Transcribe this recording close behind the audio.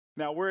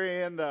Now, we're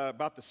in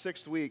about the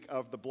 6th week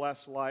of the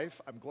Blessed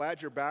Life. I'm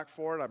glad you're back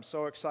for it. I'm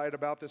so excited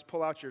about this.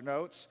 Pull out your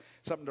notes,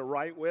 something to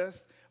write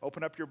with.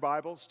 Open up your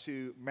Bibles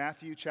to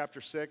Matthew chapter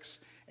 6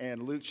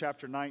 and Luke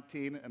chapter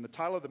 19. And the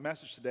title of the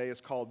message today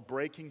is called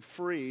Breaking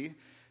Free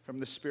from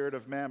the Spirit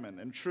of Mammon.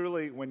 And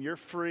truly, when you're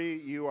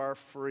free, you are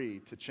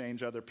free to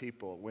change other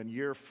people. When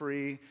you're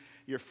free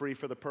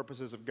for the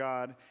purposes of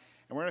God.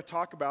 And we're going to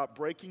talk about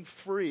breaking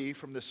free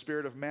from the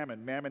spirit of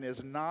Mammon. Mammon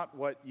is not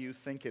what you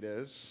think it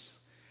is.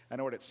 I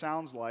know what it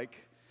sounds like,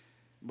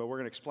 but we're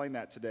going to explain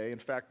that today. In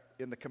fact,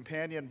 in the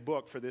companion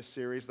book for this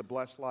series, The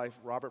Blessed Life,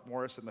 Robert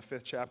Morris in the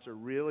 5th chapter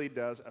really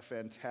does a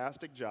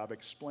fantastic job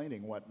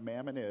explaining what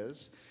Mammon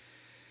is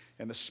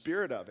and the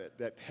spirit of it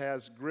that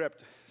has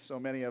gripped so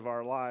many of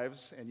our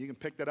lives. And you can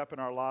pick that up in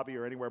our lobby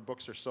or anywhere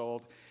books are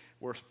sold.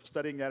 We're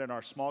studying that in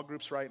our small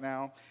groups right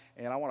now,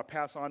 and I want to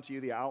pass on to you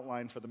the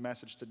outline for the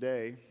message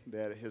today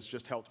that has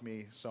just helped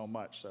me so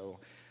much. So,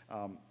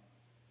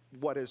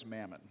 what is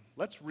Mammon?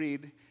 Let's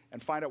read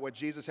and find out what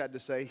Jesus had to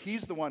say.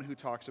 He's the one who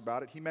talks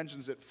about it. He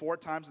mentions it 4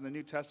 times in the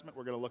New Testament.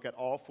 We're going to look at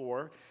all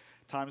 4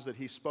 times that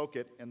he spoke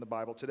it in the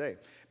Bible today.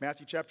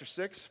 Matthew chapter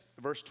 6,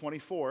 verse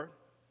 24.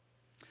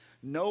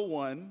 No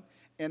one,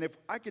 and if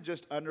I could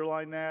just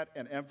underline that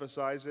and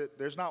emphasize it,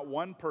 there's not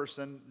one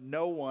person,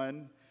 no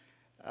one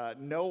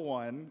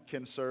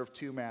can serve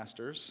 2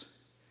 masters.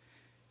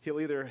 He'll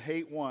either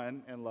hate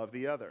one and love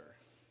the other,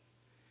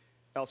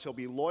 else he'll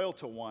be loyal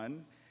to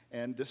one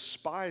and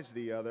despise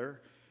the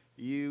other.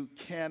 You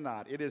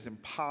cannot. It is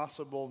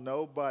impossible.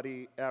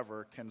 Nobody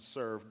ever can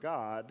serve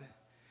God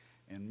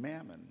and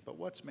Mammon. But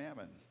what's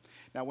Mammon?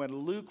 Now, when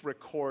Luke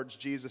records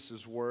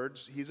Jesus'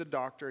 words, he's a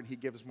doctor and he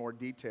gives more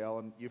detail.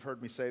 And you've heard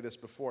me say this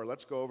before.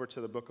 Let's go over to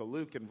the book of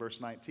Luke in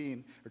verse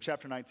 19, or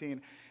chapter 19,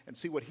 and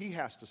see what he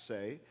has to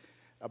say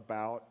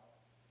about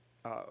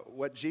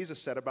what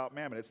Jesus said about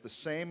Mammon. It's the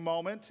same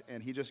moment,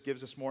 and he just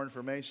gives us more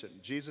information.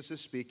 Jesus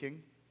is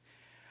speaking.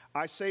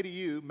 I say to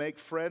you, make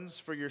friends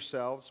for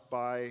yourselves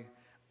by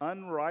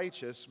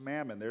unrighteous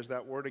mammon. There's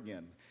that word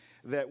again.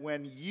 That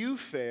when you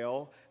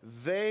fail,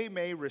 they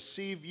may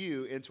receive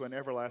you into an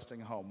everlasting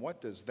home.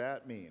 What does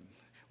that mean?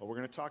 Well, we're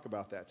going to talk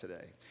about that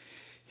today.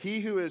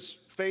 He who is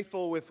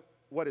faithful with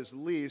what is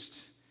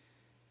least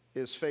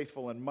is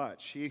faithful in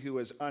much. He who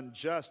is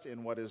unjust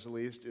in what is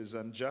least is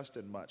unjust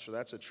in much. So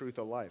that's a truth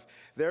of life.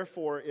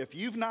 Therefore, if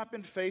you've not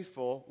been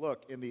faithful,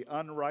 look, in the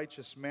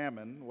unrighteous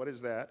mammon, what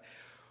is that?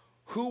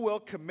 Who will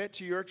commit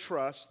to your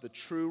trust the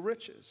true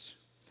riches?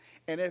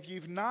 And if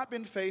you've not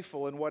been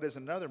faithful in what is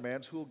another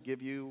man's, who will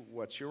give you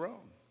what's your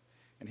own?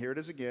 And here it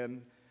is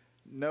again.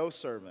 No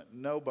servant,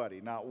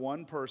 nobody, not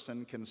one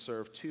person can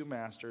serve 2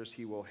 masters.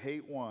 He will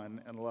hate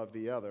one and love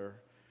the other,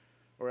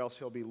 or else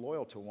he'll be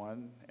loyal to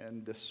one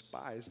and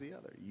despise the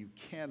other. You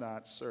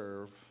cannot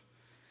serve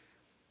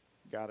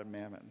God and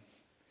Mammon.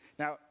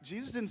 Now,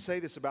 Jesus didn't say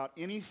this about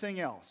anything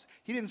else.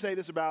 He didn't say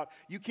this about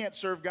you can't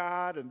serve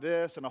God and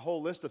this and a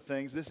whole list of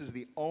things. This is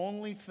the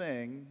only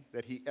thing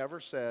that he ever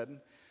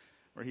said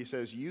where he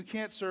says you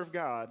can't serve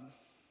God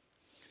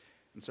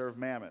and serve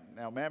Mammon.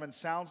 Now, Mammon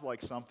sounds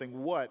like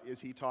something. What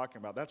is he talking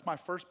about? That's my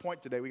first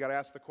point today. We got to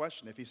ask the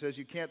question. If he says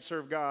you can't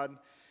serve God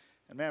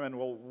and Mammon,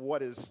 well,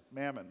 what is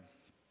Mammon?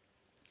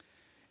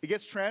 It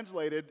gets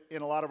translated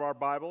in a lot of our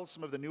Bibles,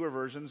 some of the newer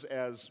versions,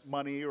 as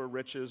money or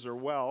riches or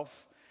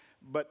wealth.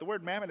 But the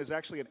word mammon is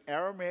actually an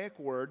Aramaic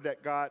word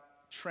that got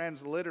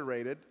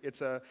transliterated.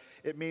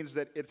 It means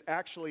that it's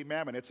actually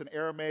mammon. It's an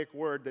Aramaic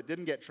word that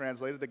didn't get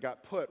translated, that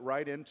got put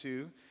right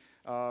into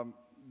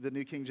the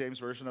New King James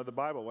Version of the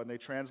Bible. When they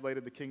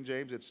translated the King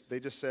James, they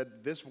just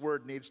said, this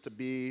word needs to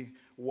be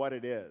what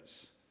it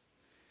is.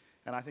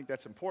 And I think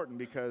that's important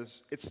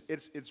because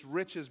it's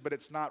riches, but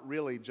it's not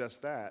really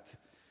just that.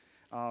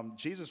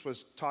 Jesus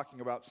was talking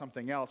about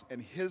something else,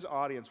 and his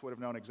audience would have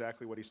known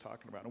exactly what he's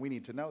talking about, and we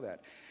need to know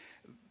that.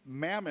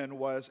 Mammon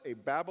was a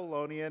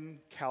Babylonian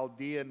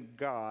Chaldean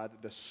god,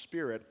 the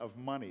spirit of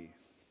money.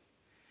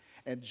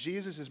 And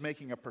Jesus is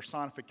making a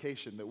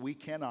personification that we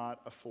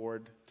cannot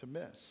afford to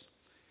miss.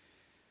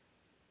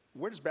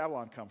 Where does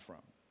Babylon come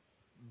from?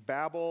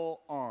 Babylon.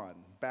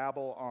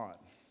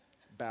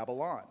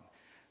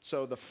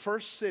 So the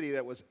first city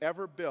that was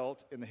ever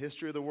built in the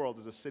history of the world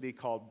is a city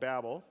called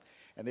Babel.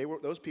 And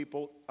those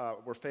people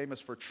were famous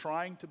for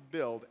trying to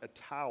build a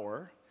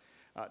tower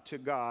to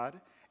God.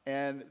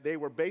 And they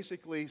were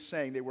basically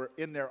saying, they were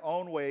in their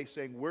own way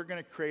saying, we're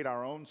going to create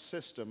our own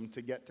system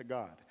to get to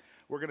God.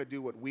 We're going to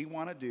do what we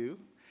want to do.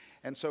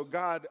 And so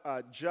God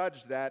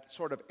judged that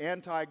sort of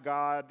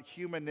anti-God,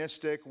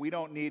 humanistic, we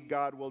don't need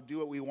God, we'll do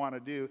what we want to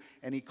do.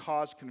 And he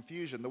caused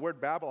confusion. The word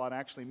Babylon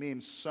actually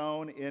means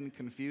sown in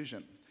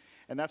confusion.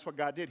 And that's what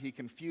God did. He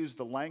confused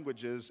the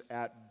languages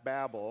at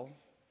Babylon.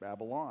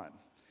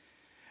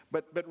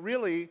 But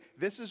really,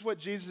 this is what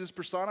Jesus is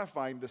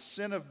personifying. The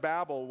sin of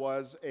Babel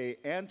was an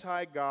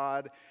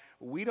anti-God.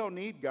 We don't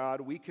need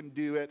God. We can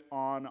do it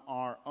on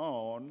our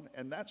own.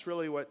 And that's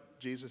really what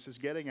Jesus is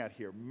getting at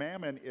here.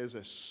 Mammon is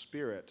a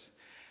spirit.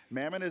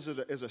 Mammon is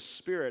a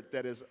spirit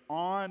that is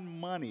on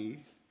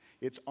money.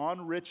 It's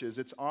on riches.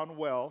 It's on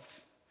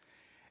wealth.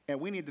 And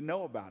we need to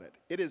know about it.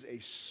 It is a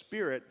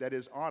spirit that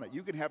is on it.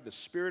 You can have the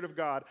Spirit of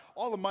God.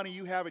 All the money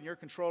you have in your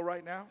control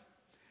right now,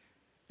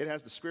 it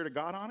has the Spirit of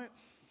God on it,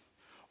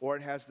 or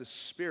it has the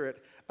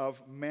spirit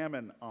of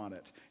Mammon on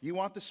it. You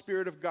want the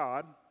Spirit of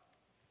God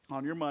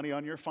on your money,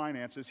 on your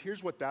finances.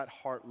 Here's what that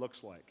heart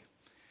looks like.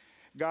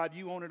 God,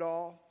 you own it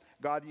all.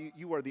 God,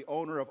 you are the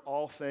owner of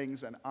all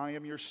things, and I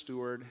am your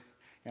steward,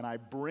 and I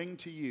bring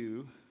to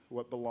you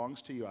what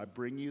belongs to you. I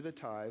bring you the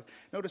tithe.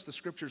 Notice the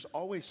scriptures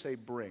always say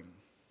bring.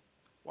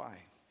 Why?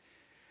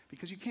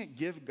 Because you can't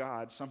give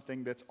God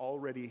something that's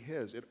already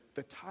his.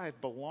 The tithe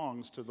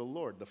belongs to the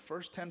Lord. The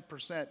first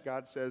 10%,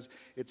 God says,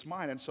 it's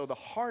mine. And so the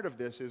heart of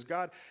this is,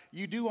 God,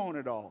 you do own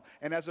it all.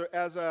 And as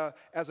a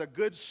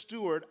good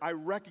steward, I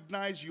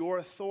recognize your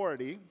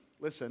authority.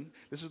 Listen,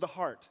 this is the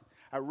heart.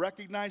 I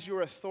recognize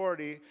your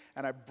authority,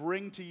 and I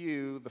bring to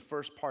you the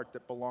first part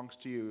that belongs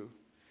to you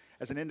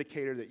as an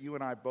indicator that you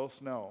and I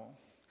both know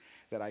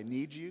that I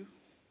need you,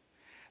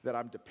 that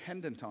I'm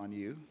dependent on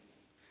you,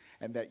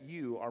 and that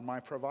you are my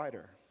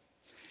provider.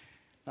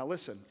 Now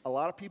listen, a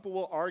lot of people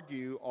will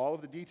argue all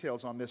of the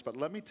details on this, but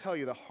let me tell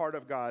you the heart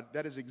of God,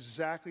 that is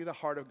exactly the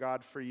heart of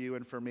God for you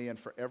and for me and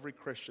for every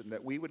Christian,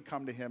 that we would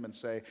come to him and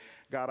say,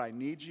 God, I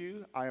need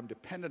you, I am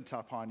dependent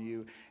upon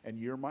you, and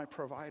you're my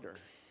provider.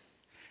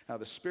 Now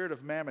the spirit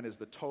of Mammon is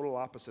the total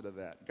opposite of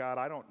that. God,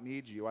 I don't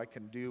need you, I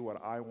can do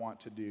what I want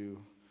to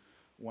do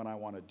when I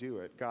want to do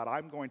it. God,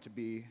 I'm going to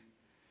be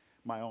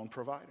my own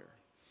provider.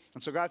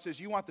 And so God says,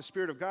 you want the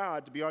Spirit of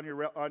God to be on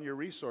your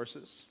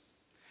resources,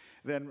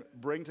 then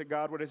bring to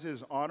God what it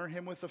is. Honor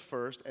him with the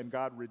first, and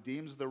God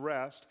redeems the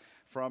rest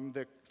from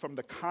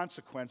the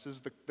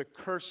consequences, the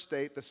cursed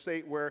state, the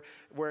state where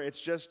it's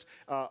just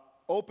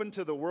open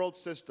to the world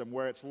system,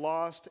 where it's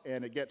lost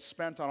and it gets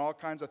spent on all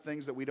kinds of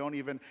things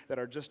that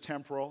are just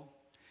temporal,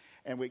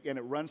 and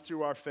it runs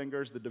through our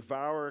fingers. The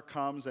devourer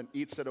comes and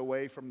eats it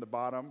away from the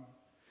bottom.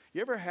 You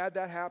ever had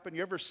that happen?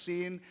 You ever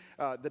seen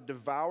the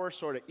devourer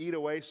sort of eat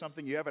away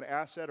something? You have an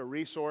asset, a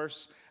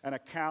resource, an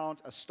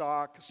account, a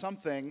stock,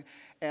 something,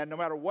 and no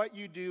matter what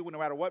you do, no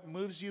matter what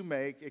moves you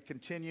make, it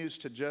continues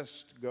to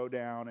just go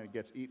down and it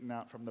gets eaten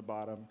out from the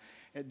bottom.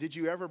 And did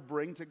you ever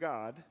bring to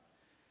God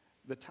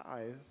the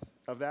tithe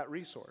of that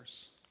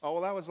resource? Oh,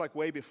 well, that was like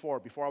way before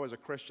I was a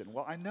Christian.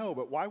 Well, I know,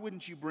 but why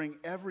wouldn't you bring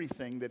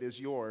everything that is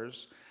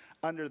yours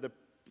under the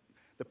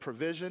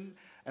provision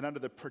and under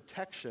the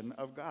protection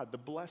of God, the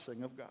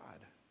blessing of God?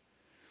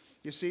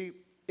 You see,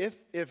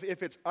 if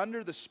it's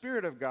under the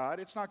Spirit of God,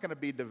 it's not going to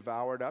be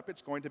devoured up.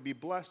 It's going to be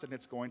blessed, and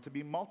it's going to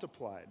be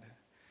multiplied.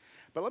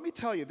 But let me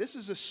tell you, this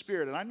is a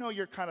spirit, and I know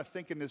you're kind of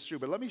thinking this through,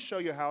 but let me show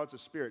you how it's a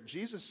spirit.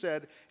 Jesus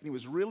said, and he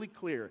was really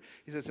clear,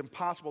 he says it's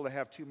impossible to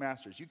have two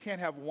masters. You can't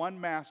have one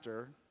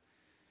master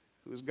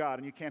who is God,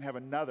 and you can't have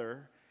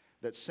another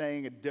that's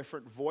saying a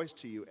different voice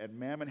to you, and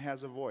Mammon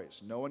has a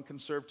voice. No one can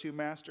serve two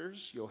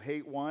masters. You'll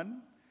hate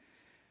one,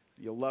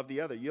 you'll love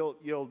the other.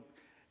 You'll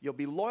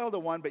be loyal to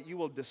one, but you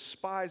will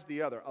despise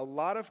the other. A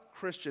lot of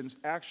Christians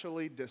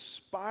actually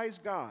despise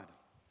God.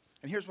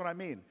 And here's what I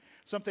mean.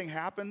 Something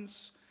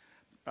happens,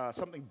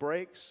 something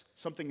breaks,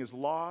 something is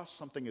lost,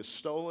 something is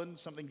stolen,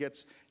 something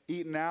gets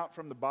eaten out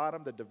from the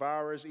bottom, the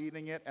devourer is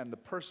eating it, and the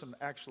person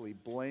actually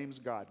blames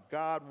God.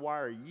 God, why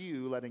are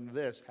you letting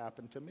this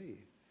happen to me?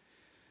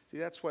 See,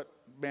 that's what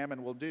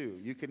Mammon will do.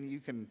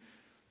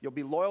 You'll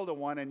be loyal to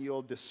one and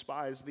you'll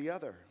despise the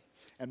other.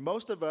 And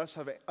most of us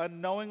have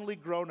unknowingly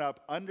grown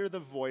up under the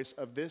voice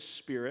of this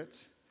spirit,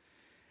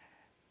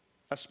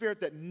 a spirit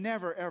that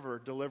never,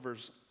 ever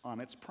delivers on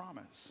its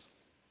promise.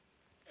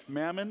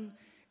 Mammon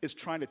is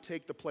trying to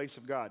take the place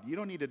of God. You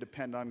don't need to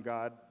depend on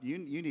God. You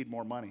need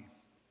more money.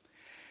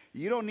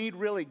 You don't need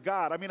really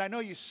God. I mean, I know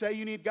you say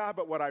you need God,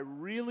 but what I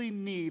really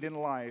need in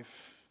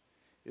life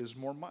is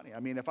more money. I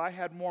mean, if I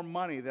had more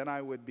money, then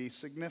I would be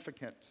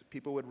significant.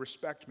 People would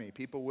respect me.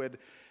 People would,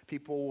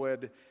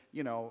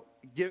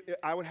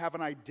 I would have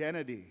an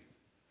identity.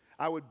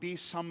 I would be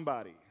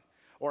somebody.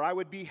 Or I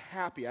would be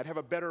happy. I'd have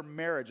a better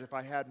marriage if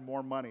I had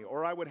more money.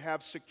 Or I would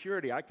have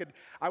security.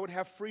 I would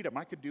have freedom.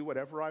 I could do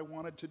whatever I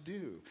wanted to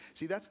do.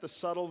 See, that's the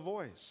subtle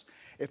voice.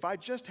 If I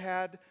just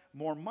had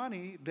more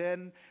money,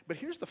 but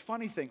here's the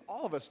funny thing.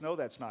 All of us know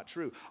that's not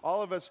true.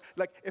 All of us,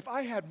 if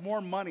I had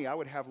more money, I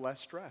would have less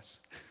stress.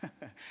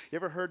 You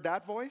ever heard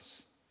that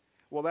voice?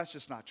 Well, that's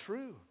just not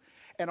true.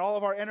 And all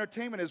of our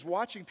entertainment is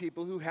watching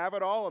people who have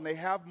it all, and they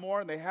have more,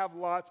 and they have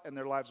lots, and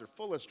their lives are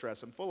full of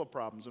stress and full of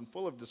problems and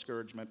full of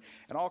discouragement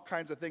and all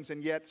kinds of things.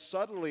 And yet,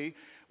 subtly,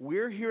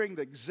 we're hearing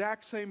the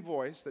exact same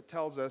voice that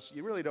tells us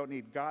you really don't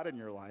need God in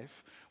your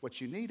life.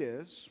 What you need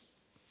is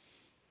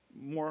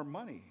more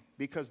money,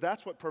 because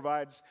that's what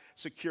provides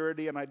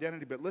security and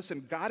identity. But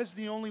listen, God is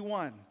the only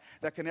one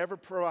that can ever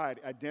provide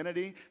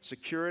identity,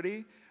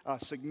 security,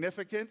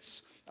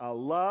 significance,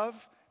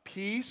 love,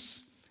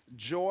 peace,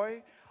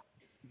 joy.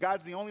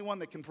 God's the only one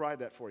that can provide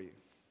that for you.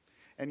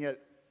 And yet,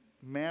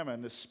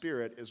 Mammon, the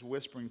spirit, is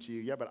whispering to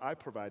you, yeah, but I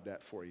provide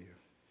that for you.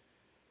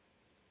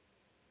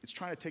 It's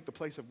trying to take the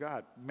place of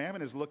God.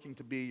 Mammon is looking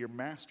to be your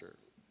master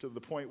to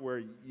the point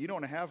where you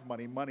don't have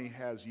money, money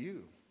has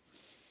you.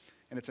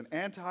 And it's an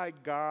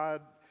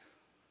anti-God,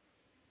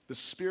 the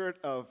spirit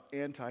of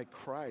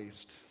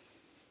Antichrist.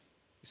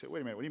 You say,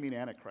 wait a minute, what do you mean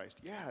Antichrist?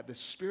 Yeah, the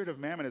spirit of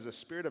Mammon is a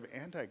spirit of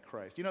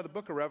Antichrist. You know, the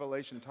book of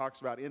Revelation talks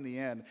about in the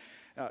end,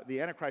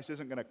 the Antichrist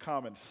isn't going to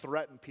come and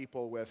threaten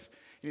people with,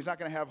 he's not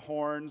going to have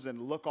horns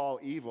and look all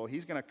evil.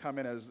 He's going to come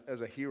in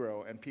as a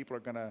hero, and people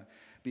are going to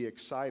be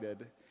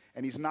excited.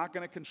 And he's not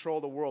going to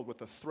control the world with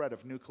the threat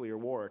of nuclear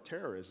war or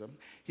terrorism.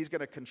 He's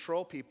going to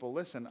control people,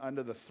 listen,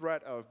 under the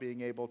threat of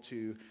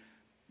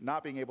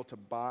not being able to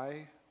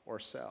buy or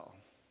sell.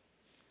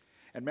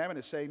 And Mammon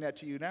is saying that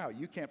to you now.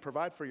 You can't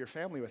provide for your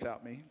family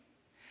without me.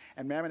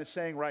 And Mammon is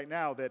saying right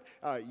now that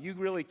you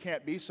really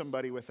can't be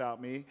somebody without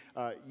me.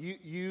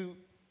 You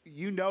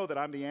know that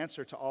I'm the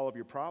answer to all of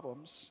your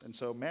problems. And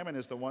so Mammon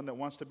is the one that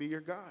wants to be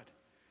your God.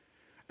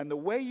 And the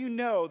way you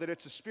know that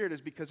it's a spirit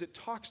is because it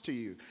talks to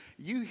you.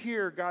 You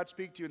hear God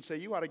speak to you and say,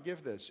 you ought to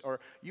give this, or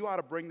you ought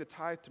to bring the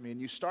tithe to me.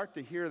 And you start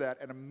to hear that,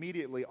 and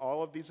immediately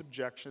all of these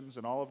objections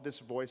and all of this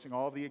voicing,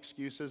 all of the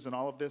excuses and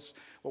all of this,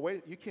 well,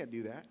 wait, you can't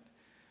do that.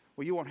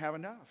 Well, you won't have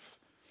enough.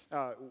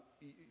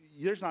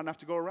 There's not enough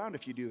to go around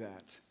if you do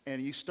that.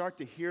 And you start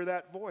to hear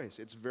that voice.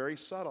 It's very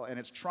subtle, and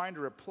it's trying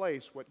to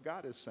replace what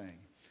God is saying.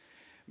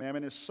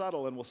 Mammon is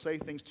subtle and will say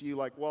things to you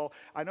like, well,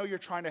 I know you're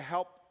trying to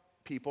help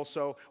people,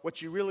 so what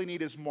you really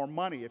need is more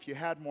money. If you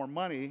had more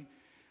money,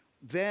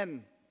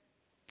 then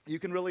you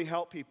can really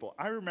help people.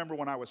 I remember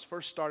when I was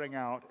first starting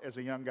out as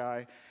a young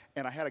guy,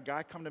 and I had a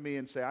guy come to me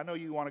and say, I know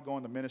you want to go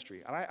in the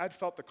ministry. And I'd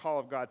felt the call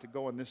of God to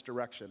go in this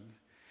direction.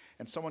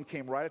 And someone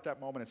came right at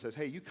that moment and says,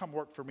 hey, you come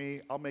work for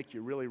me, I'll make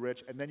you really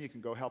rich, and then you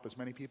can go help as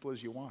many people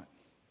as you want.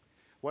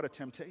 What a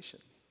temptation.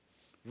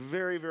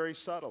 Very, very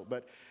subtle.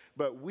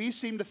 But we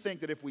seem to think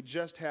that if we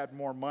just had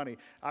more money.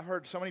 I've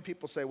heard so many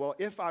people say, well,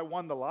 if I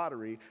won the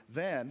lottery,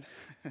 then.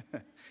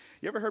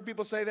 You ever heard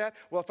people say that?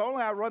 Well, if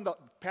only I run the,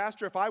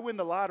 Pastor, if I win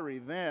the lottery,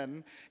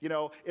 then,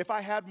 if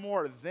I had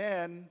more,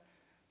 then.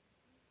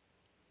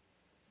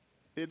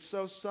 It's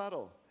so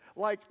subtle.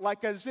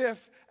 Like as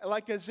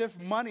if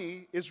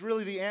money is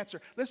really the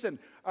answer. Listen,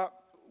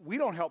 we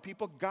don't help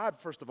people. God,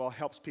 first of all,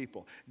 helps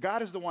people.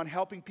 God is the one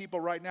helping people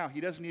right now. He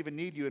doesn't even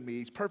need you and me.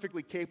 He's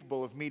perfectly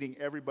capable of meeting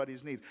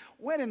everybody's needs.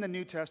 When in the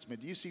New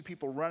Testament do you see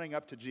people running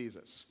up to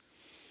Jesus?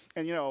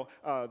 And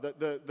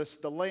the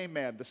lame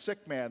man, the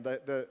sick man,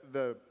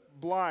 the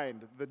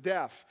blind, the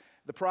deaf,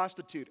 the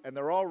prostitute, and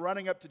they're all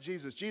running up to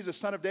Jesus. Jesus,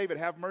 Son of David,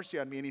 have mercy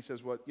on me. And he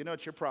says, well, you know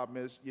what your problem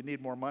is? You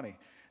need more money.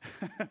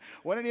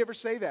 When did he ever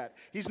say that?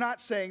 He's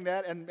not saying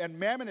that, and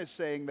Mammon is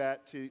saying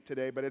that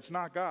today, but it's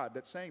not God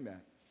that's saying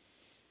that.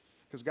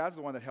 Because God's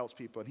the one that helps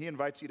people, and he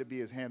invites you to be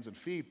his hands and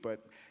feet,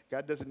 but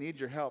God doesn't need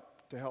your help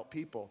to help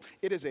people.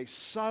 It is a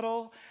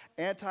subtle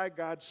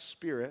anti-God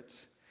spirit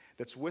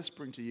that's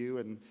whispering to you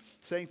and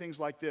saying things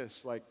like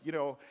this, like,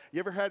 you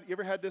ever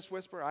had this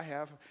whisper? I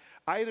have.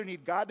 I either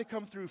need God to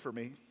come through for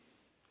me,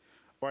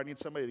 or I need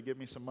somebody to give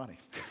me some money.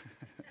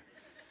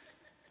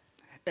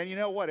 And you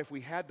know what? If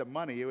we had the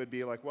money, it would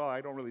be like, well,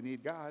 I don't really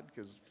need God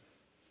because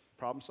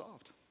problem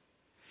solved.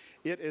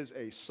 It is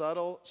a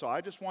subtle, so I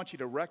just want you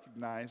to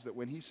recognize that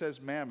when he says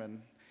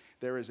mammon,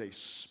 there is a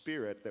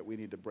spirit that we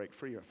need to break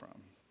free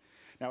from.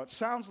 Now, it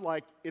sounds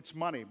like it's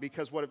money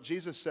because what if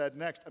Jesus said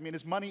next? I mean,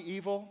 is money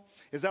evil?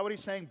 Is that what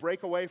he's saying?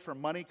 Break away from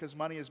money because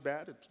money is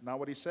bad? It's not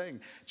what he's saying.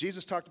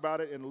 Jesus talked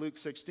about it in Luke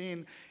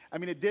 16. I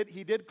mean,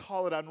 he did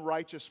call it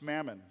unrighteous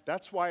mammon.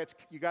 That's why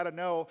you got to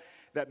know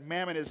that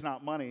mammon is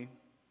not money.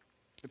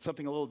 It's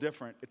something a little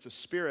different. It's a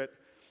spirit.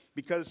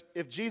 Because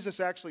if Jesus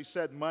actually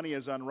said money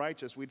is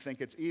unrighteous, we'd think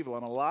it's evil.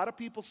 And a lot of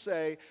people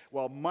say,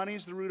 well,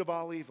 money's the root of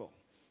all evil.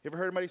 You ever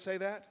heard anybody say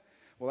that?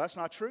 Well, that's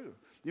not true.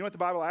 You know what the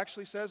Bible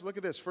actually says? Look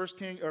at this, 1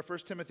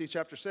 Timothy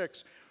chapter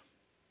 6.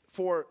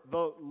 For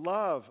the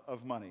love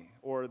of money,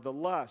 or the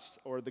lust,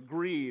 or the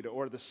greed,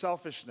 or the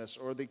selfishness,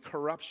 or the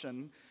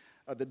corruption,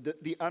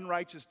 the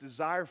unrighteous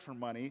desire for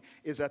money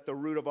is at the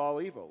root of all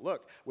evil.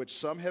 Look, which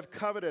some have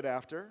coveted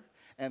after,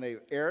 and they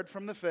erred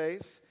from the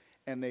faith,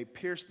 and they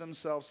pierced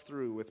themselves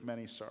through with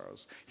many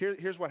sorrows.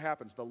 Here's what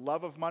happens. The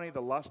love of money,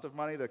 the lust of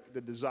money,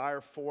 the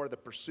desire for, the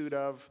pursuit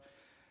of,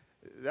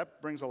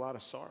 that brings a lot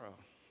of sorrow.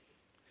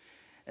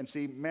 And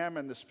see,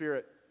 Mammon, the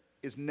spirit,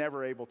 is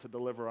never able to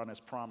deliver on his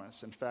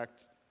promise. In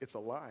fact, it's a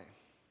lie.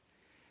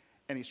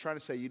 And he's trying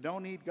to say, you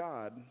don't need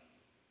God.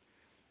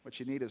 What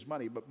you need is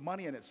money. But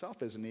money in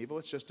itself isn't evil.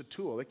 It's just a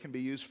tool. It can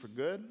be used for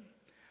good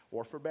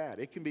or for bad.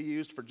 It can be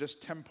used for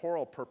just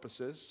temporal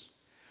purposes,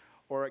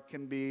 or it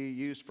can be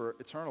used for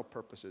eternal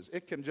purposes.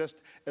 It can just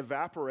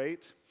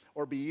evaporate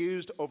or be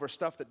used over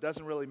stuff that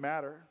doesn't really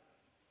matter.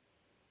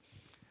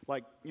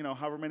 Like,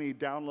 however many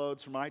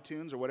downloads from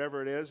iTunes or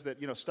whatever it is, that,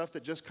 stuff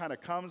that just kind of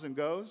comes and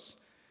goes,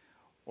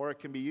 or it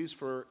can be used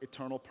for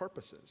eternal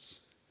purposes.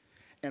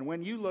 And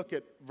when you look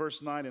at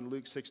verse 9 in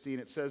Luke 16,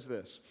 it says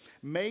this,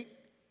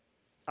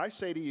 I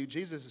say to you,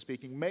 Jesus is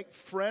speaking, make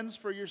friends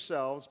for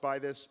yourselves by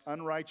this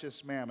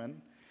unrighteous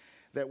mammon,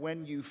 that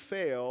when you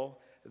fail,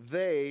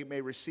 they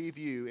may receive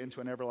you into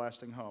an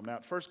everlasting home. Now,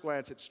 at first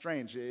glance, it's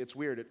strange. It's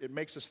weird. It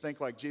makes us think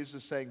like Jesus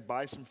is saying,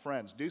 buy some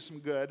friends, do some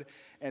good,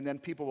 and then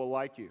people will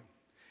like you.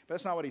 But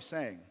that's not what he's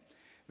saying.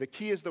 The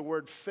key is the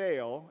word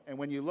fail, and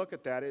when you look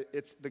at that,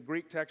 it's the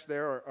Greek text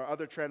there, or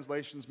other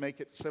translations make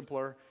it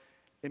simpler.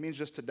 It means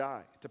just to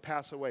die, to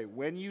pass away.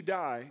 When you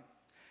die,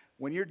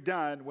 when you're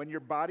done, when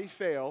your body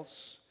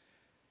fails,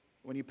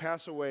 when you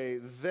pass away,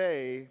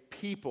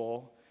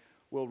 people,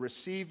 will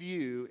receive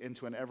you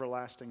into an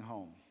everlasting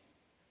home.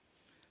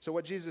 So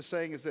what Jesus is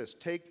saying is this: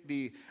 take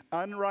the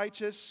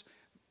unrighteous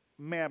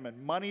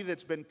mammon, money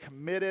that's been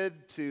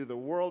committed to the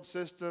world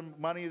system,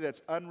 money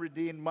that's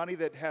unredeemed, money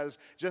that has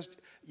just,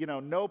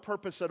 no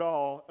purpose at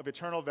all of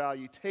eternal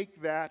value.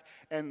 Take that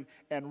and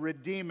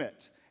redeem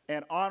it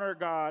and honor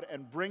God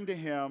and bring to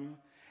Him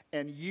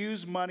and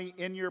use money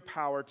in your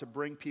power to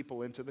bring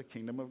people into the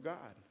kingdom of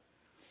God.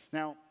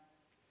 Now,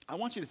 I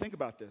want you to think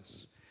about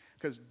this,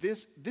 because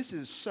this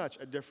is such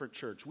a different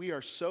church. We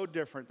are so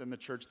different than the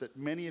church that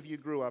many of you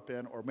grew up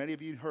in, or many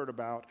of you heard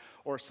about,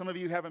 or some of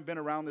you haven't been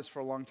around this for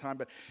a long time.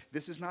 But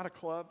this is not a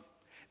club.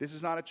 This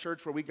is not a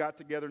church where we got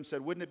together and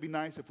said, wouldn't it be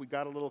nice if we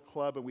got a little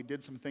club and we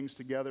did some things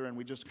together and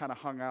we just kind of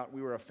hung out and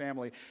we were a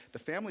family. The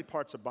family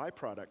part's a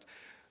byproduct.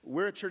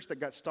 We're a church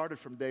that got started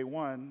from day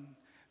one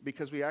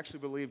because we actually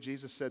believe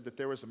Jesus said that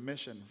there was a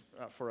mission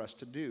for us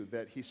to do,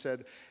 that He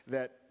said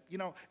that,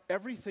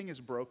 everything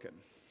is broken.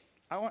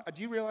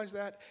 Do you realize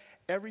that?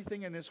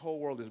 Everything in this whole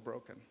world is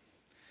broken.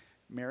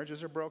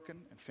 Marriages are broken,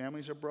 and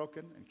families are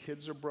broken, and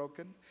kids are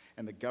broken,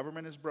 and the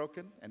government is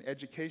broken, and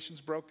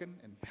education's broken,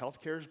 and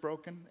healthcare is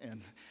broken,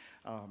 and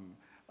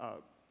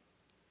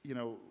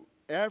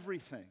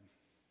everything.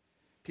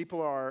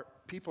 People are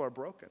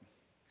broken.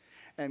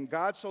 And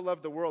God so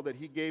loved the world that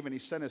He gave and He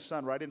sent His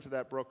Son right into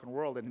that broken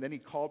world. And then He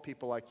called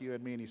people like you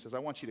and me, and He says, I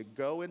want you to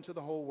go into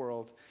the whole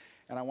world,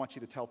 and I want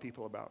you to tell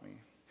people about me.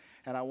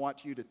 And I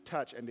want you to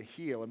touch and to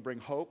heal and bring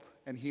hope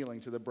and healing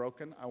to the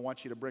broken. I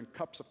want you to bring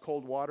cups of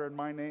cold water in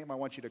my name. I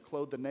want you to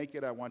clothe the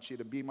naked. I want you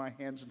to be my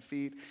hands and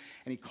feet.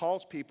 And He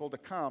calls people to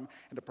come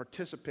and to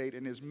participate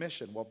in His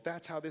mission. Well,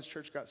 that's how this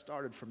church got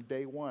started from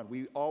day one.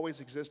 We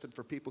always existed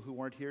for people who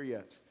weren't here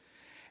yet.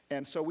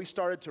 And so we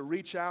started to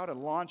reach out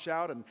and launch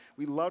out, and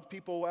we loved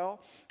people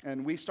well,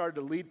 and we started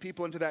to lead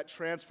people into that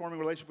transforming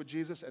relationship with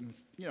Jesus. And,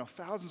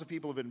 thousands of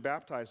people have been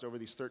baptized over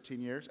these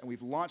 13 years, and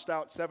we've launched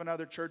out 7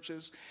 other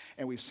churches,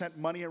 and we've sent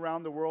money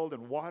around the world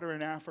and water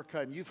in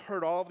Africa, and you've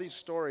heard all these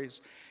stories.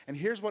 And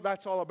here's what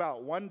that's all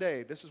about. One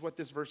day, this is what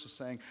this verse is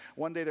saying,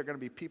 one day there are going to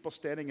be people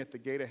standing at the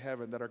gate of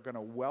heaven that are going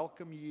to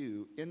welcome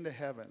you into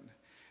heaven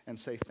and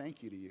say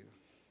thank you to you.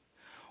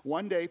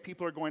 One day,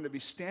 people are going to be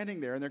standing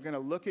there, and they're going to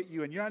look at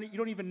you, and you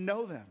don't even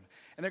know them.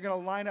 And they're going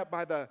to line up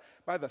by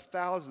the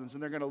thousands,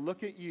 and they're going to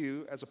look at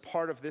you as a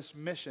part of this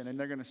mission, and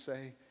they're going to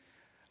say,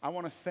 I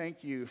want to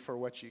thank you for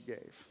what you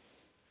gave.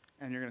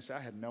 And you're going to say, I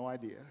had no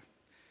idea.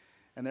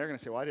 And they're going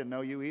to say, well, I didn't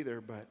know you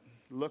either, but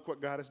look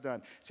what God has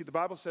done. See, the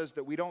Bible says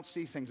that we don't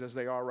see things as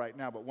they are right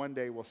now, but one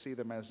day we'll see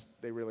them as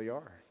they really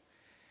are.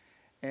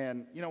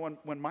 And,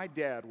 when my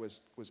dad was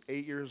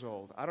 8 years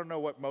old, I don't know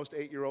what most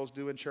 8-year-olds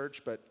do in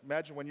church, but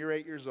imagine when you're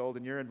 8 years old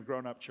and you're in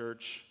grown-up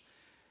church,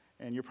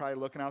 and you're probably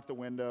looking out the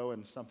window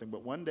and something.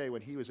 But one day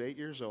when he was 8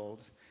 years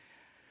old,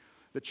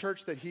 the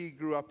church that he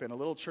grew up in, a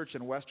little church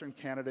in Western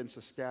Canada in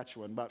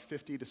Saskatchewan, about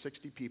 50 to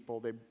 60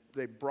 people,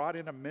 they brought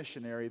in a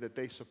missionary that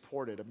they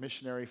supported, a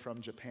missionary from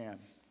Japan.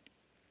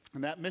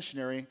 And that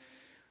missionary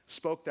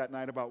spoke that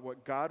night about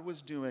what God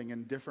was doing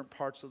in different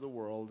parts of the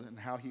world and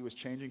how He was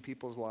changing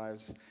people's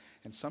lives.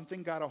 And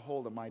something got a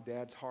hold of my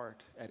dad's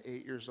heart at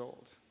 8 years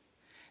old.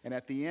 And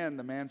at the end,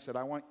 the man said,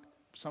 I want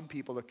some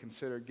people to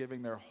consider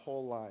giving their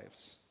whole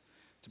lives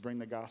to bring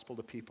the gospel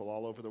to people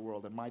all over the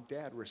world. And my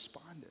dad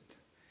responded.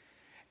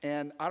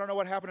 And I don't know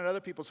what happened in other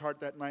people's heart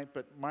that night,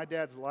 but my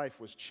dad's life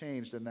was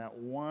changed in that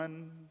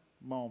one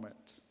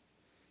moment.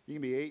 You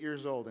can be 8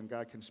 years old and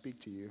God can speak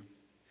to you.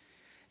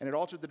 And it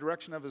altered the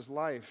direction of his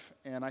life.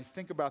 And I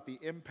think about the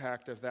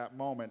impact of that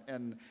moment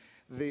and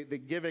the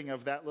giving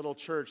of that little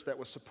church that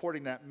was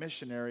supporting that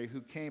missionary who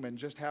came and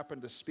just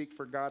happened to speak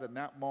for God in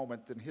that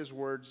moment. And his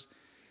words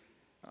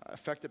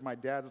affected my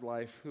dad's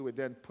life, who would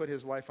then put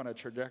his life on a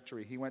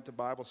trajectory. He went to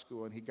Bible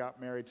school and he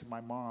got married to my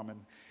mom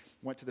and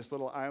went to this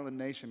little island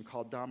nation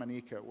called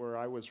Dominica, where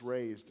I was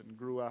raised and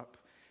grew up.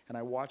 And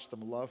I watched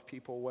them love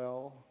people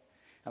well,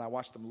 and I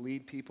watched them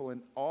lead people.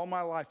 And all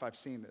my life I've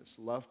seen this: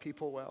 love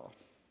people well,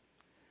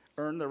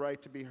 earn the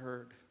right to be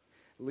heard,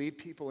 lead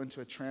people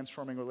into a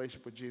transforming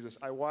relationship with Jesus.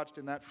 I watched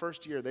in that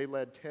first year, they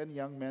led 10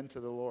 young men to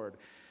the Lord.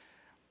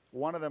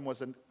 One of them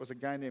was a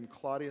guy named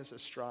Claudius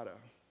Estrada,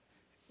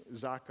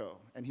 Zacco,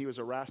 and he was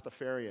a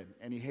Rastafarian,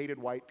 and he hated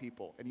white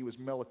people, and he was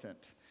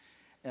militant.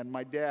 And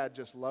my dad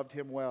just loved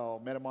him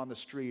well, met him on the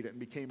street, and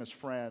became his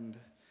friend.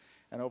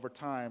 And over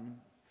time,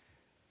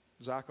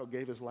 Zacco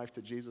gave his life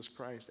to Jesus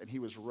Christ, and he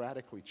was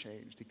radically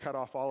changed. He cut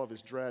off all of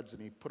his dreads,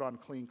 and he put on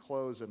clean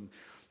clothes, and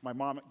my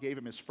mom gave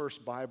him his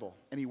first Bible,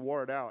 and he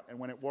wore it out. And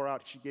when it wore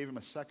out, she gave him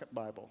a second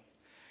Bible.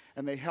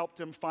 And they helped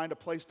him find a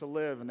place to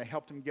live, and they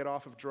helped him get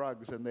off of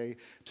drugs, and they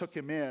took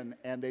him in,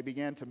 and they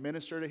began to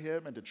minister to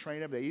him and to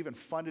train him. They even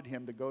funded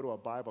him to go to a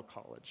Bible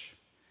college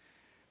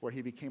where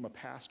he became a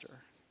pastor.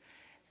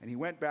 And he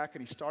went back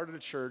and he started a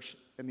church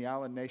in the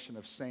island nation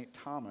of St.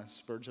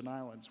 Thomas, Virgin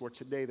Islands, where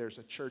today there's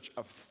a church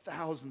of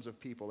thousands of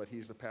people that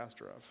he's the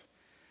pastor of.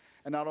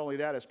 And not only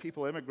that, as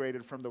people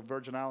immigrated from the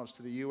Virgin Islands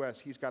to the U.S.,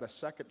 he's got a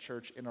second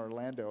church in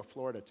Orlando,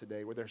 Florida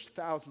today, where there's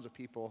thousands of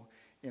people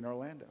in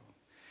Orlando.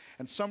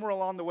 And somewhere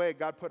along the way,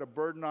 God put a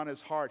burden on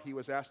his heart. He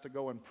was asked to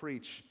go and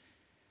preach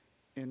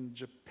in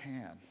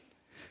Japan.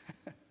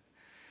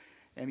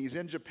 And he's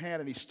in Japan,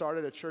 and he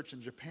started a church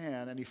in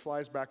Japan, and he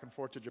flies back and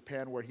forth to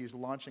Japan where he's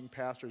launching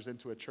pastors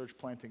into a church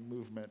planting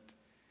movement.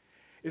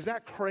 Is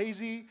that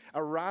crazy? A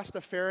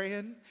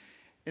Rastafarian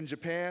in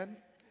Japan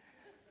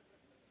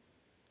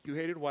who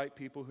hated white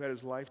people, who had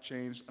his life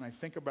changed, and I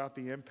think about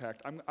the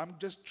impact. I'm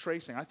just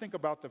tracing. I think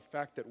about the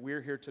fact that we're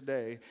here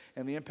today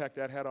and the impact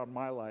that had on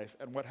my life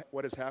and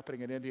what is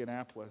happening in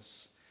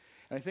Indianapolis.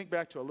 And I think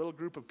back to a little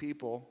group of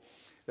people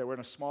that were in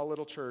a small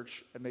little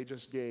church, and they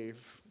just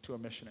gave to a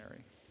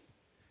missionary.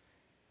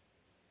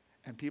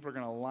 And people are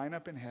going to line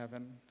up in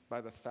heaven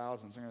by the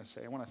thousands. They're going to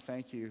say, I want to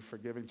thank you for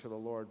giving to the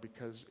Lord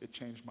because it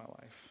changed my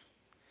life.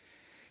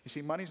 You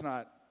see, money's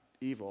not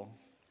evil.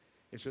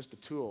 It's just a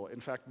tool. In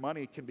fact,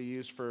 money can be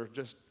used for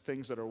just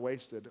things that are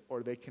wasted,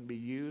 or they can be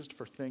used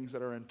for things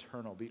that are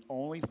eternal. The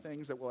only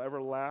things that will ever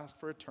last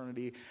for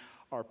eternity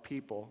are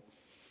people.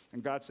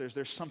 And God says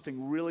there's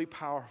something really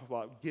powerful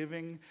about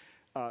giving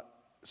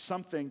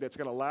something that's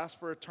going to last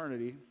for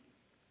eternity,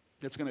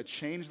 that's going to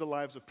change the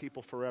lives of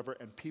people forever,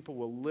 and people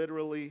will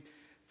literally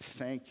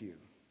thank you.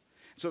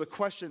 So the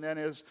question then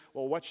is,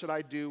 well, what should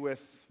I do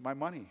with my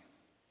money?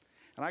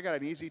 And I got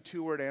an easy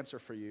 2-word answer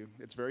for you.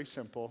 It's very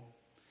simple.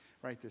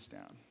 Write this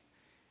down.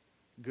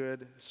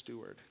 Good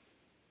steward.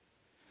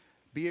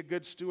 Be a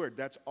good steward.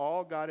 That's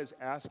all God is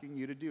asking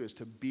you to do, is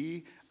to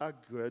be a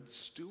good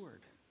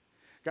steward.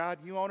 God,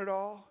 you own it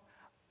all.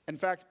 In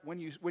fact, when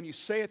you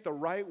say it the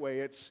right way,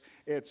 it's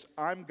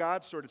I'm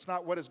God's steward. It's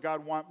not what does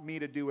God want me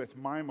to do with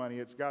my money.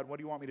 It's God, what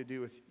do you want me to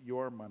do with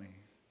your money?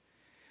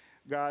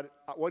 God,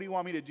 what do you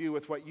want me to do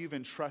with what you've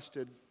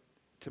entrusted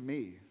to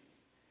me?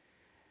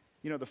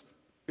 You know,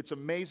 it's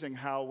amazing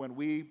how when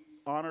we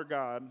honor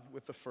God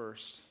with the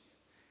first,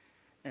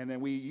 and then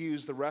we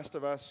use the rest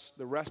of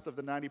the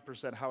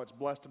 90%, how it's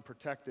blessed and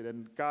protected,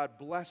 and God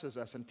blesses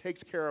us and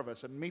takes care of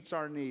us and meets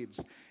our needs,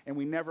 and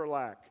we never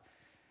lack.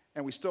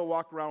 And we still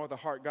walk around with a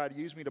heart, God,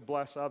 use me to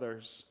bless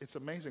others. It's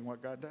amazing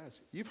what God does.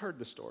 You've heard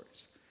the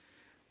stories.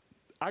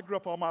 I grew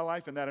up all my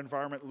life in that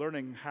environment,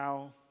 learning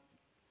how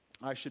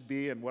I should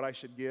be and what I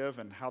should give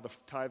and how the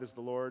tithe is the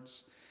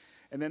Lord's.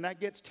 And then that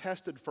gets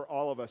tested for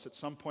all of us at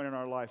some point in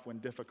our life when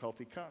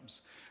difficulty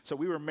comes. So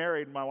we were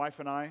married, my wife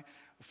and I,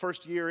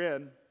 first year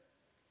in,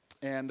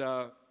 and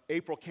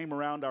April came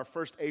around, our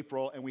first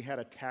April, and we had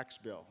a tax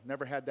bill.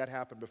 Never had that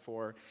happen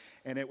before,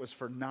 and it was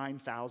for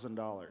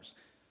 $9,000.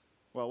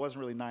 Well, it wasn't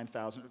really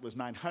 9,000, it was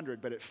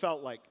 900, but it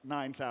felt like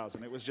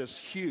 9,000. It was just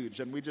huge.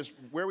 And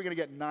where are we going to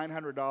get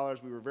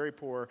 $900? We were very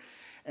poor.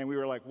 And we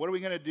were like, what are we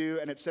going to do?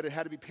 And it said it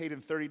had to be paid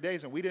in 30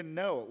 days. And we didn't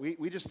know.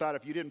 We just thought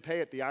if you didn't pay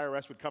it, the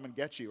IRS would come and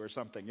get you or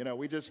something. You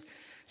know,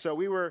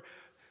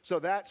 so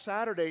that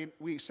Saturday,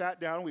 we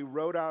sat down, we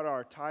wrote out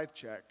our tithe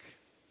check,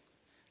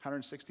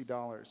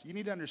 $160. You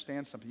need to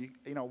understand something.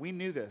 You know, we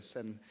knew this,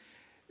 and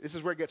this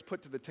is where it gets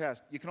put to the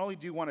test. You can only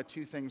do one of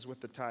two things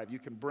with the tithe. You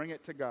can bring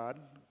it to God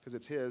because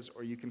it's his,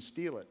 or you can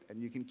steal it,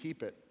 and you can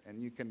keep it,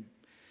 and you can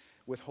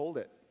withhold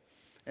it.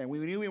 And we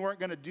knew we weren't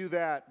going to do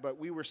that, but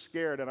we were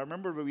scared. And I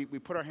remember we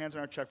put our hands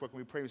on our checkbook, and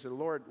we prayed. We said,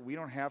 Lord, we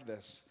don't have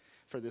this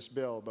for this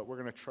bill, but we're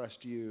going to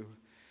trust you,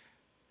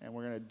 and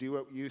we're going to do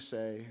what you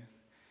say,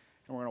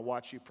 and we're going to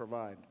watch you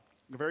provide.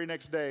 The very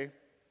next day,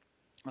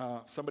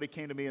 somebody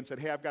came to me and said,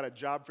 hey, I've got a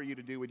job for you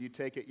to do. Would you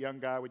take it? Young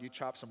guy, would you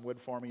chop some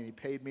wood for me? And he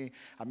paid me.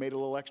 I made a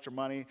little extra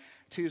money.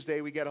 Tuesday,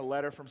 we get a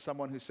letter from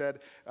someone who said,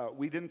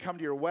 we didn't come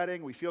to your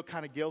wedding. We feel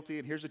kind of guilty,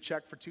 and here's a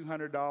check for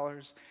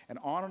 $200. And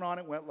on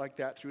it went like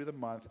that through the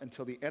month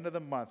until the end of the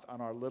month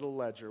on our little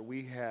ledger,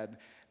 we had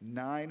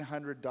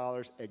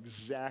 $900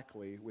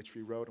 exactly, which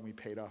we wrote, and we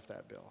paid off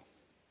that bill.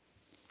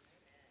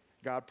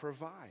 God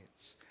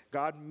provides.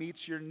 God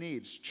meets your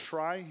needs.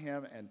 Try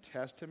him and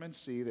test him and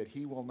see that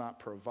he will not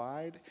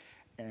provide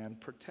and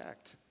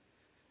protect.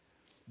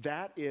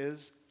 That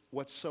is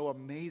what's so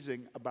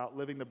amazing about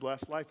living the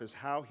blessed life, is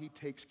how he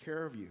takes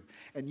care of you.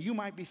 And you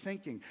might be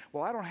thinking,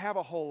 well, I don't have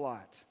a whole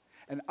lot.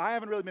 And I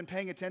haven't really been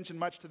paying attention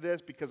much to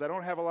this because I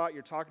don't have a lot.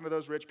 You're talking to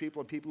those rich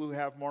people and people who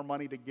have more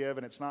money to give,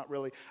 and it's not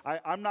really,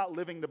 I'm not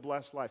living the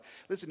blessed life.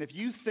 Listen, if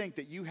you think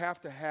that you have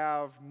to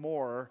have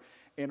more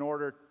in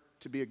order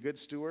to be a good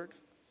steward,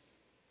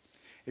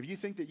 if you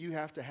think that you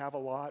have to have a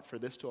lot for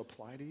this to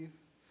apply to you,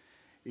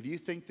 if you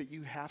think that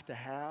you have to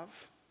have,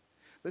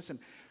 listen,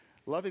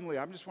 lovingly,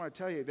 I just want to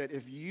tell you that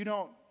if you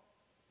don't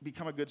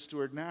become a good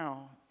steward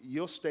now,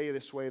 you'll stay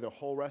this way the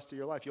whole rest of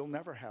your life. You'll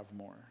never have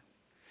more.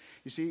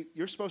 You see,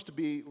 you're supposed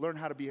to learn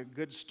how to be a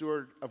good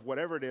steward of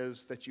whatever it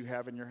is that you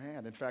have in your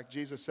hand. In fact,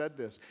 Jesus said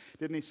this.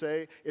 Didn't he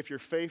say, if you're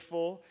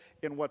faithful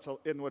in what's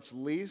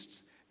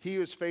least, he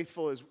who is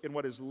faithful in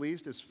what is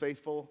least is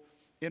faithful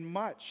in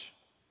much.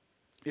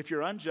 If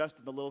you're unjust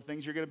in the little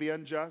things, you're going to be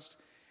unjust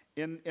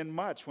in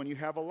much when you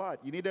have a lot.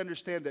 You need to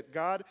understand that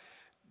God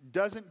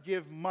doesn't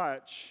give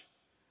much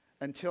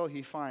until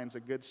he finds a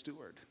good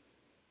steward.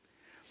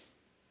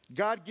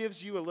 God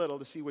gives you a little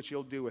to see what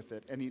you'll do with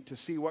it, and to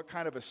see what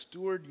kind of a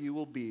steward you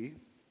will be,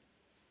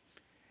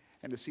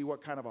 and to see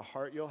what kind of a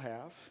heart you'll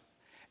have.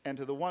 And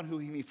to the one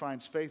whom he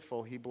finds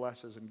faithful, he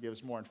blesses and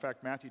gives more. In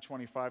fact, Matthew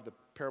 25, the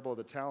parable of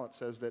the talent,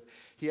 says that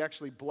he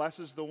actually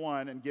blesses the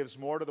one and gives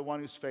more to the one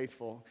who's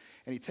faithful,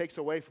 and he takes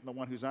away from the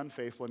one who's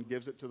unfaithful and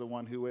gives it to the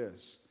one who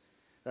is.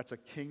 That's a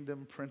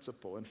kingdom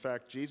principle. In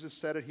fact, Jesus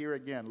said it here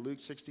again, Luke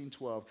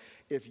 16:12.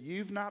 If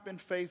you've not been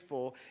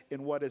faithful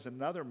in what is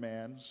another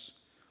man's,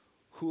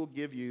 who will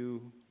give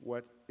you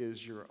what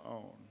is your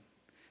own?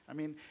 I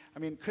mean,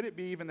 could it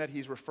be even that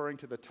he's referring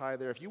to the tithe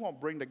there? If you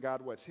won't bring to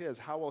God what's his,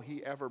 how will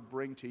he ever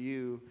bring to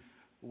you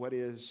what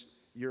is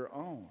your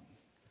own?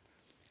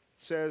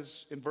 It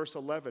says in verse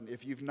 11,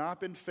 if you've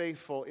not been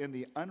faithful in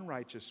the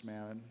unrighteous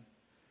mammon,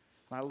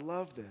 and I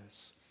love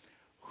this,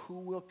 who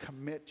will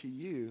commit to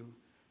you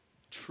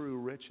true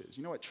riches?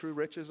 You know what true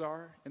riches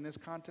are in this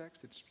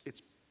context?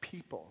 It's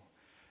people.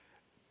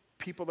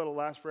 People that'll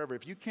last forever.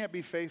 If you can't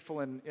be faithful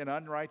in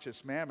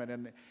unrighteous mammon,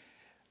 and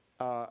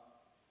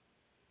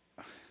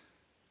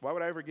why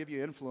would I ever give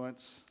you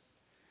influence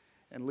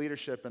and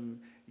leadership and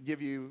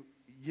give you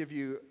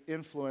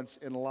influence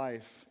in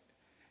life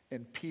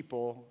in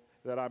people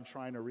that I'm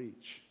trying to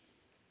reach?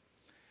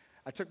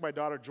 I took my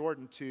daughter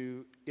Jordan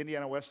to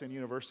Indiana Wesleyan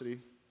University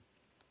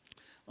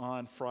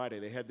on Friday.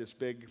 They had this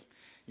big,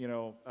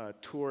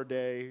 tour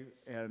day,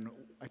 and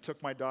I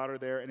took my daughter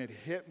there, and it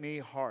hit me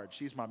hard.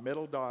 She's my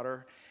middle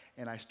daughter,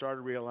 and I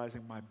started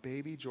realizing my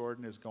baby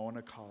Jordan is going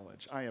to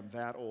college. I am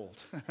that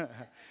old.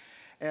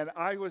 And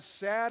I was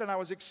sad and I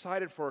was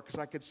excited for her because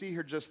I could see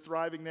her just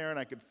thriving there, and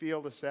I could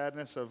feel the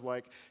sadness of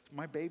like,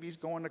 my baby's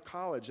going to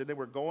college. And then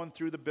we're going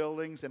through the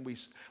buildings, and we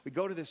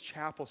go to this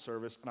chapel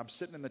service, and I'm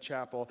sitting in the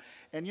chapel.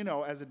 And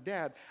as a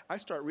dad, I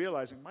start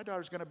realizing my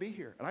daughter's going to be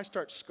here. And I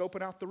start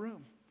scoping out the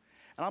room.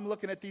 And I'm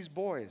looking at these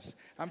boys.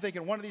 I'm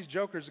thinking one of these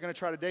jokers is going to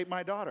try to date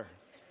my daughter.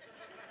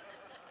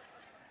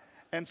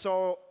 And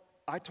so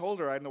I told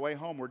her on the way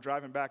home, we're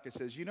driving back, it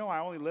says, I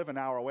only live an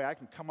hour away. I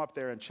can come up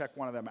there and check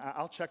one of them.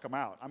 I'll check them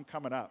out. I'm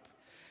coming up.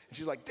 And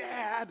she's like,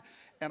 Dad.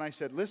 And I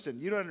said, listen,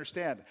 you don't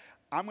understand.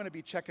 I'm going to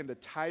be checking the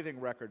tithing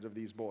records of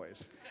these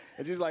boys.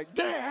 And she's like,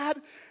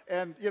 Dad.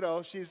 And, and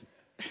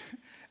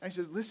I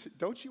said, listen,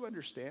 don't you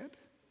understand?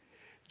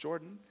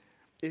 Jordan,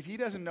 if he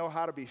doesn't know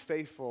how to be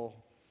faithful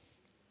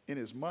in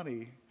his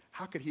money,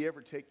 how could he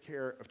ever take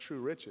care of true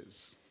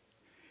riches?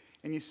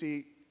 And you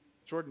see,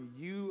 Jordan,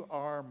 you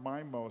are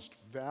my most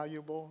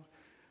valuable,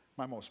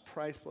 my most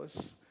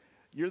priceless.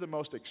 You're the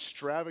most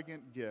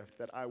extravagant gift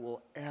that I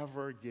will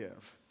ever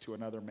give to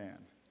another man,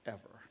 ever.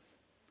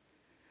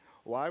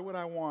 Why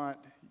wouldn't I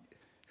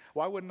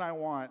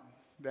want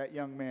that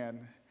young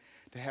man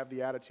to have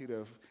the attitude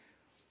of,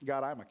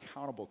 God, I'm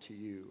accountable to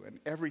you, and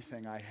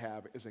everything I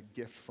have is a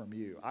gift from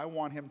you. I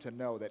want him to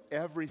know that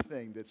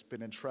everything that's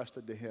been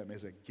entrusted to him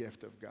is a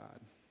gift of God.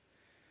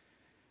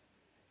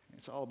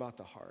 It's all about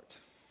the heart.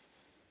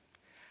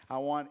 I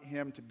want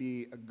him to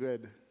be a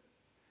good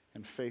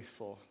and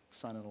faithful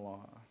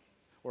son-in-law,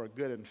 or a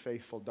good and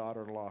faithful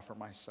daughter-in-law for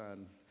my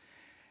son.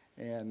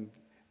 And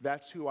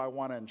that's who I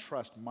want to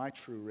entrust my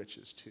true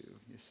riches to,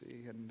 you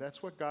see. And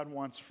that's what God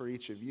wants for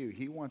each of you.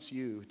 He wants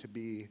you to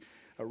be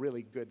a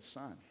really good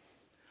son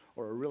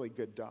or a really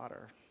good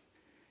daughter.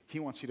 He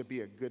wants you to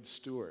be a good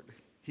steward.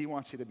 He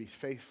wants you to be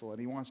faithful, and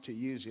he wants to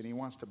use you, and he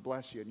wants to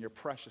bless you, and you're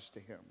precious to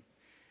him.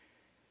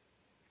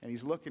 And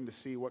he's looking to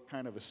see what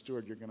kind of a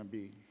steward you're going to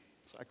be.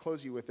 So I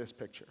close you with this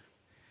picture.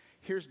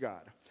 Here's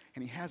God,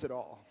 and he has it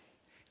all.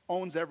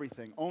 Owns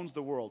everything, owns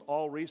the world,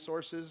 all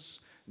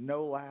resources,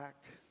 no lack.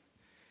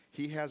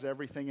 He has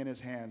everything in his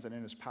hands and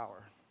in his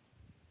power.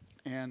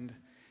 And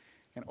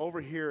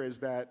over here is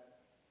that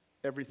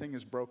everything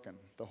is broken,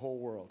 the whole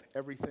world.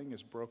 Everything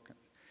is broken.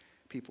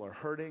 People are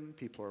hurting,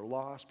 people are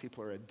lost,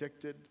 people are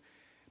addicted.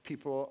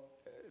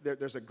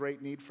 There's a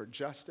great need for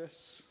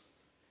justice.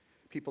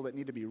 People that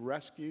need to be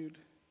rescued,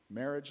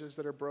 marriages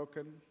that are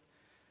broken,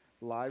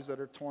 lives that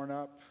are torn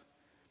up,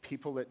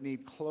 people that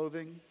need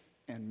clothing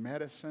and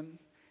medicine,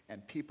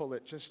 and people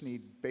that just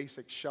need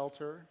basic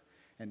shelter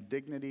and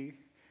dignity,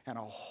 and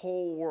a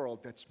whole world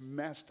that's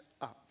messed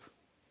up.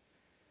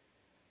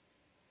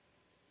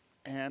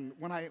 And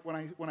when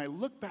I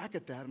look back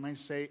at that and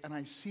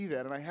I see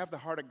that, and I have the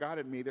heart of God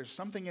in me, there's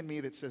something in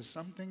me that says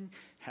something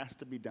has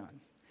to be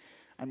done.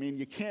 I mean,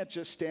 you can't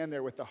just stand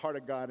there with the heart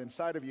of God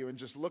inside of you and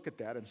just look at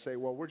that and say,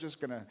 well, we're just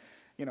going to,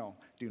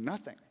 do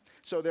nothing.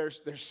 So there's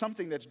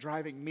something that's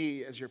driving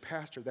me as your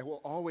pastor that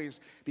will always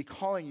be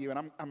calling you.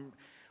 And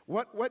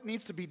what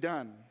needs to be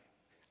done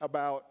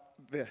about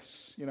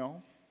this,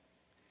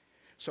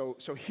 So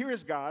here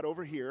is God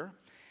over here,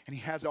 and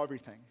he has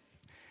everything.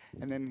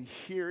 And then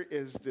here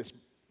is this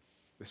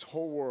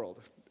whole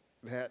world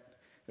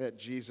that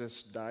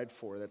Jesus died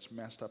for, that's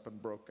messed up and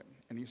broken.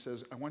 And he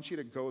says, I want you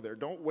to go there.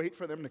 Don't wait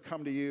for them to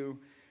come to you,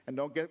 and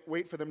don't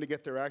wait for them to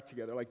get their act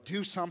together. Like,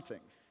 do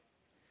something.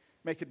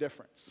 Make a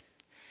difference.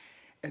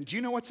 And do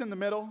you know what's in the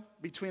middle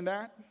between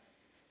that?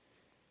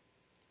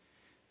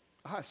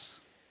 Us.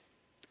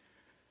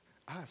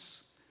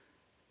 Us.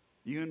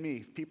 You and me,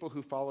 people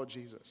who follow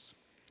Jesus.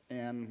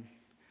 And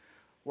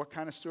what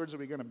kind of stewards are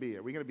we going to be?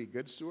 Are we going to be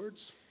good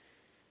stewards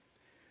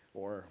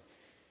or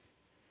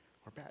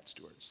bad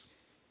stewards?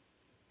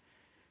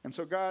 And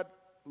so God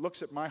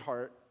looks at my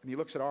heart, and he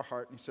looks at our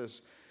heart, and he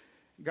says,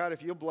 God,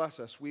 if you'll bless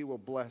us,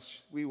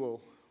 we'll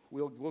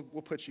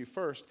put you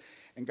first.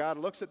 And God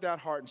looks at that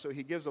heart, and so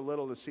he gives a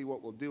little to see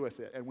what we'll do with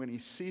it. And when he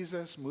sees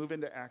us move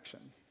into action,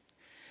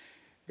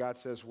 God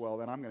says, well,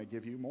 then I'm going to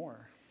give you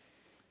more.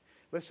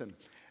 Listen,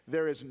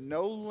 there is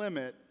no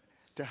limit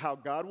to how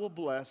God will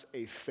bless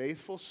a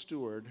faithful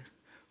steward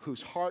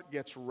whose heart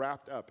gets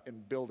wrapped up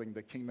in building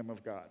the kingdom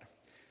of God.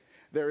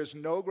 There is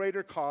no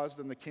greater cause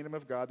than the kingdom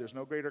of God. There's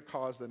no greater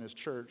cause than his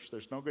church.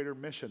 There's no greater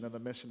mission than the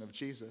mission of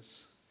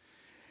Jesus.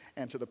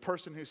 And to the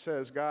person who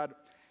says, God,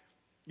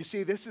 you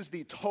see, this is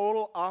the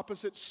total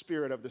opposite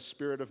spirit of the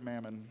spirit of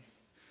Mammon.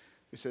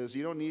 He says,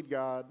 you don't need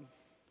God,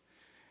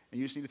 and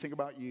you just need to think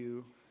about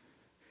you,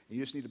 and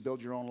you just need to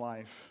build your own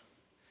life.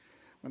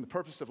 When the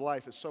purpose of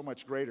life is so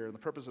much greater, and the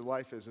purpose of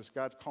life is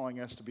God's calling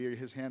us to be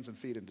his hands and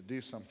feet and to do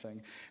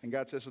something. And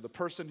God says, to the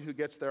person who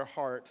gets their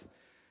heart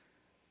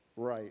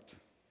right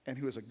and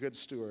who is a good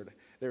steward,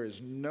 there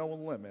is no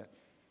limit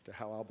to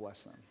how I'll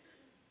bless them.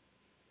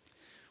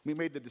 We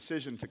made the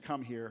decision to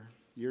come here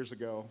years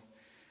ago,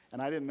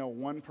 and I didn't know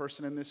one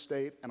person in this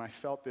state, and I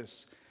felt,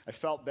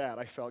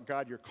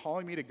 God, you're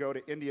calling me to go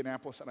to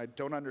Indianapolis, and I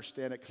don't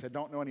understand it because I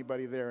don't know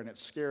anybody there, and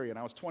it's scary. And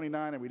I was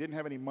 29, and we didn't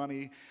have any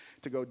money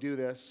to go do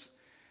this.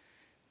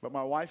 But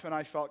my wife and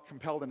I felt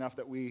compelled enough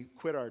that we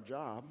quit our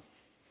job,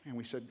 and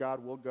we said, God,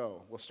 we'll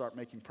go. We'll start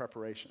making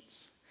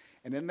preparations.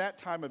 And in that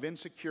time of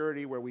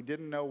insecurity where we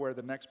didn't know where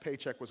the next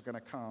paycheck was going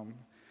to come,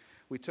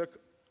 we took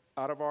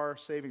out of our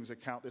savings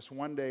account this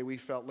one day, we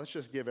felt, let's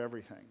just give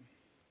everything.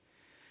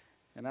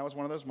 And that was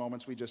one of those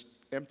moments we just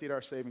emptied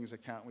our savings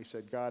account and we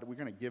said, God, we're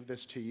going to give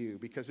this to you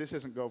because this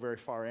doesn't go very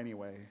far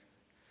anyway.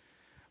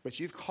 But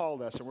you've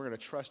called us and we're going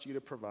to trust you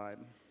to provide.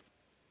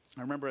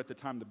 I remember at the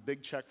time the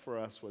big check for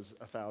us was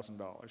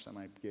 $1,000 and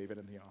I gave it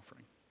in the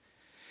offering.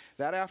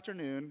 That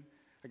afternoon,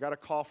 I got a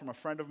call from a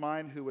friend of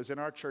mine who was in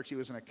our church. He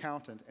was an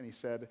accountant, and he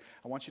said,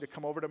 I want you to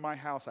come over to my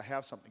house. I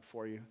have something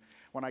for you.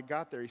 When I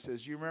got there, he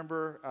says, you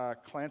remember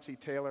Clancy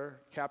Taylor,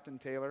 Captain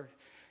Taylor?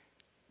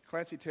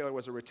 Clancy Taylor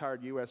was a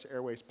retired U.S.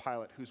 Airways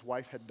pilot whose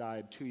wife had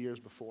died 2 years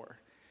before.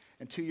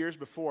 And 2 years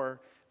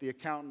before, the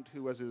accountant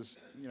who was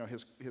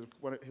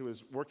who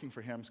was working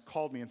for him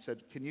called me and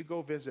said, can you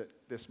go visit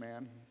this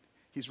man?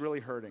 He's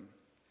really hurting.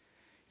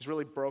 He's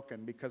really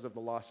broken because of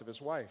the loss of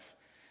his wife.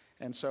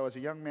 And so as a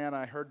young man,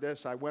 I heard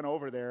this. I went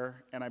over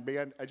there, and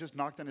I just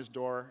knocked on his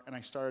door, and I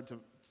started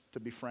to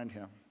befriend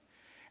him.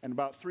 And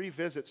about 3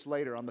 visits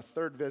later, on the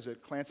 3rd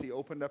visit, Clancy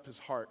opened up his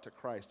heart to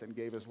Christ and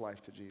gave his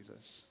life to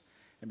Jesus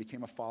and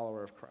became a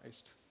follower of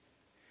Christ.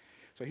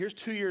 So here's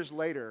 2 years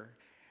later,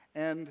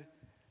 and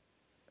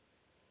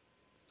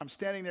I'm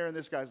standing there in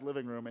this guy's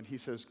living room, and he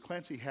says,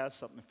 Clancy has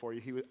something for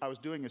you. I was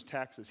doing his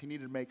taxes. He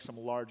needed to make some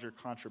larger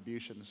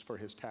contributions for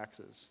his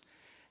taxes.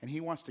 And he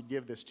wants to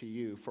give this to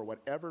you for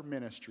whatever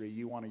ministry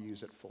you want to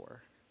use it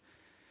for.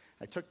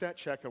 I took that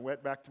check and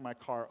went back to my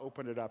car,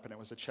 opened it up, and it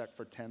was a check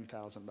for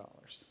 $10,000.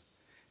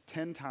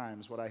 10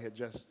 times what I had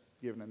just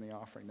given in the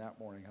offering that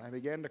morning. And I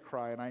began to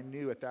cry, and I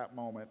knew at that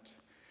moment,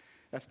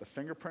 that's the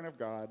fingerprint of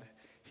God.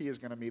 He is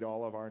going to meet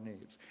all of our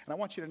needs. And I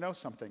want you to know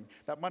something.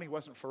 That money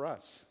wasn't for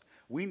us.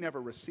 We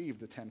never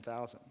received the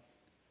 $10,000.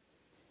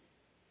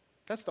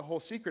 That's the whole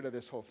secret of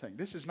this whole thing.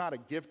 This is not a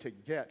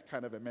give-to-get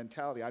kind of a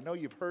mentality. I know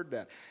you've heard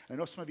that. I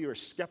know some of you are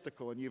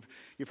skeptical, and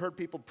you've heard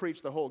people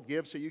preach the whole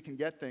give so you can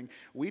get thing.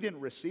 We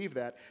didn't receive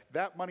that.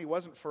 That money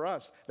wasn't for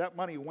us. That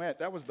money went.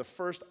 That was the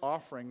first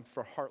offering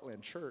for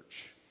Heartland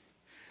Church.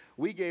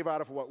 We gave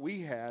out of what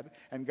we had,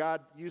 and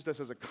God used us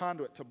as a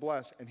conduit to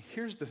bless. And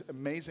here's the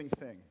amazing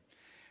thing,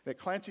 that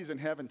Clancy's in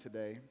heaven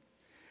today,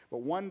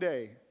 but one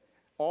day,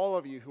 all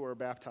of you who are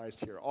baptized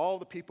here, all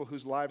the people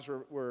whose lives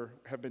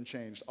have been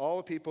changed, all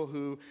the people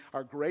who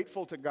are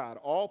grateful to God,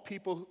 all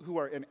people who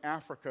are in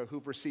Africa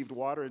who've received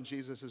water in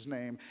Jesus'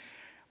 name,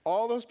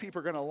 all those people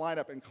are going to line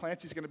up, and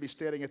Clancy's going to be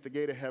standing at the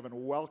gate of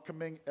heaven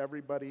welcoming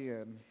everybody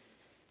in.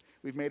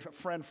 We've made a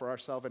friend for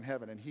ourselves in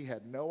heaven, and he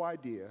had no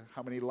idea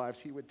how many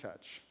lives he would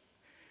touch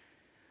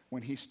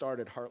when he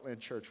started Heartland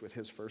Church with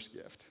his first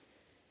gift.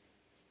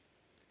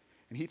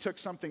 And he took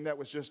something that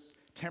was just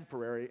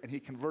temporary, and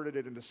he converted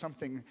it into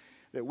something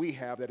that we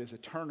have that is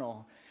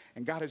eternal,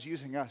 and God is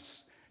using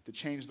us to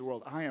change the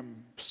world. I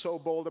am so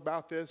bold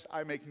about this.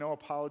 I make no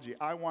apology.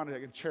 I want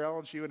to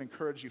challenge you and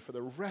encourage you for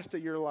the rest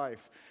of your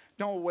life.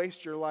 Don't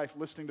waste your life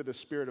listening to the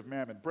spirit of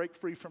Mammon. Break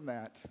free from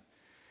that,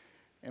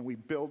 and we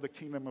build the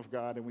kingdom of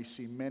God, and we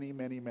see many,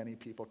 many, many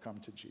people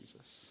come to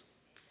Jesus.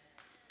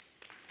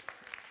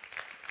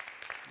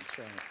 That's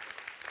right.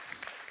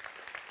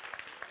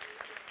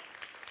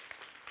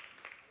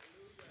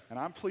 And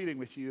I'm pleading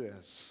with you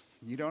this.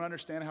 You don't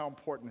understand how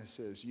important this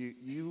is.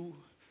 You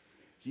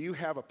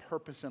have a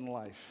purpose in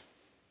life.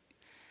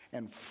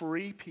 and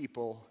free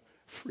people,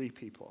 free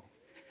people.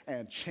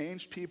 And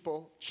change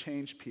people,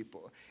 change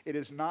people. It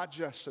is not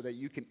just so that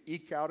you can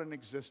eke out an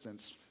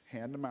existence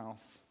hand to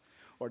mouth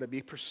or to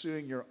be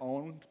pursuing your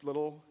own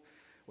little,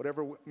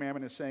 whatever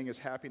Mammon is saying is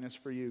happiness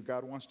for you.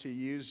 God wants to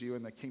use you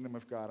in the kingdom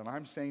of God. And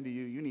I'm saying to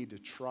you, you need to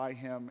try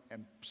him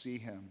and see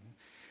him.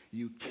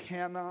 You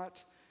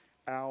cannot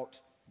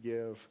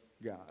outgive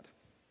God.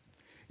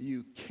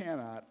 You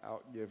cannot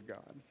outgive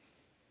God.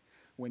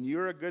 When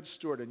you're a good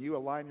steward and you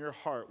align your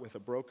heart with a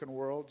broken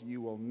world,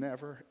 you will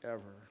never,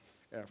 ever,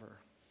 ever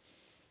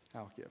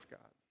outgive God.